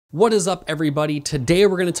What is up, everybody? Today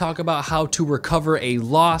we're going to talk about how to recover a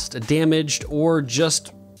lost, damaged, or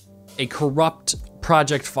just a corrupt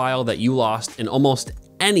project file that you lost in almost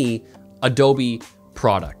any Adobe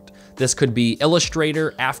product. This could be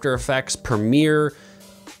Illustrator, After Effects, Premiere.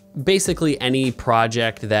 Basically any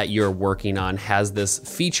project that you're working on has this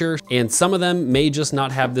feature, and some of them may just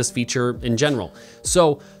not have this feature in general.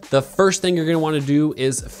 So the first thing you're gonna wanna do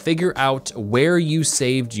is figure out where you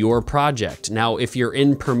saved your project. Now, if you're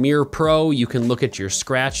in Premiere Pro, you can look at your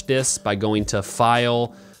scratch disk by going to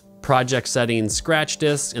File, Project Settings, Scratch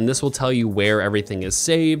Disk, and this will tell you where everything is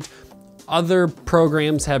saved. Other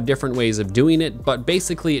programs have different ways of doing it, but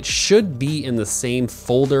basically it should be in the same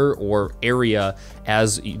folder or area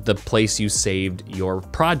as the place you saved your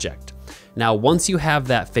project. Now, once you have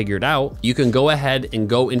that figured out, you can go ahead and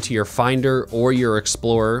go into your Finder or your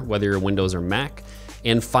Explorer, whether you're Windows or Mac,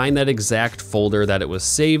 and find that exact folder that it was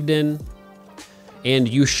saved in. And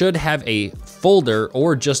you should have a folder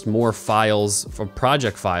or just more files for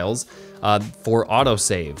project files for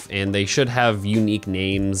AUTOSAVE, and they should have unique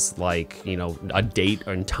names like, you know, a date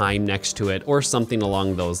and time next to it or something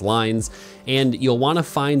along those lines. And you'll want to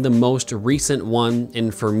find the most recent one,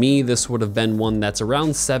 and for me this would have been one that's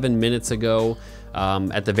around 7 minutes ago.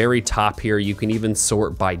 At the very top here you can even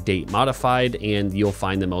sort by date modified, and you'll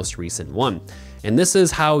find the most recent one. And this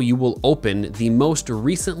is how you will open the most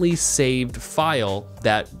recently saved file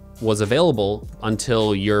that was available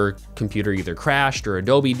until your computer either crashed or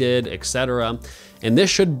Adobe did, etc. And this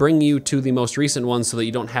should bring you to the most recent one so that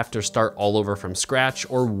you don't have to start all over from scratch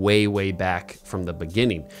or way back from the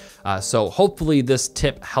beginning. So hopefully this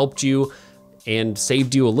tip helped you and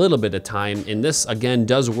saved you a little bit of time. And this again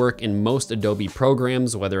does work in most Adobe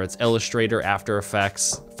programs, whether it's Illustrator, After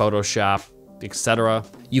Effects, Photoshop, etc.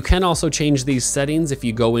 You can also change these settings if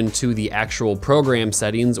you go into the actual program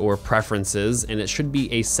settings or preferences, and it should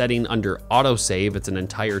be a setting under AUTOSAVE. It's an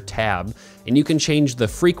entire tab, and you can change the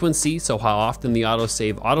frequency, so how often the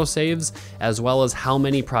autosaves, as well as how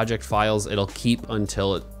many project files it'll keep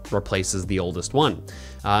until it replaces the oldest one.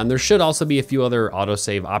 And there should also be a few other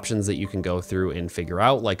autosave options that you can go through and figure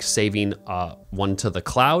out, like saving one to the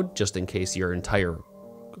cloud, just in case your entire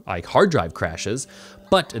hard drive crashes.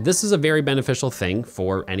 But this is a very beneficial thing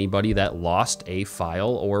for anybody that lost a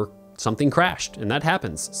file or something crashed, and that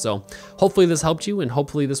happens. So hopefully this helped you, and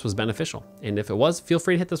hopefully this was beneficial. And if it was, feel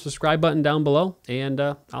free to hit the subscribe button down below, and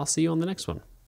I'll see you on the next one.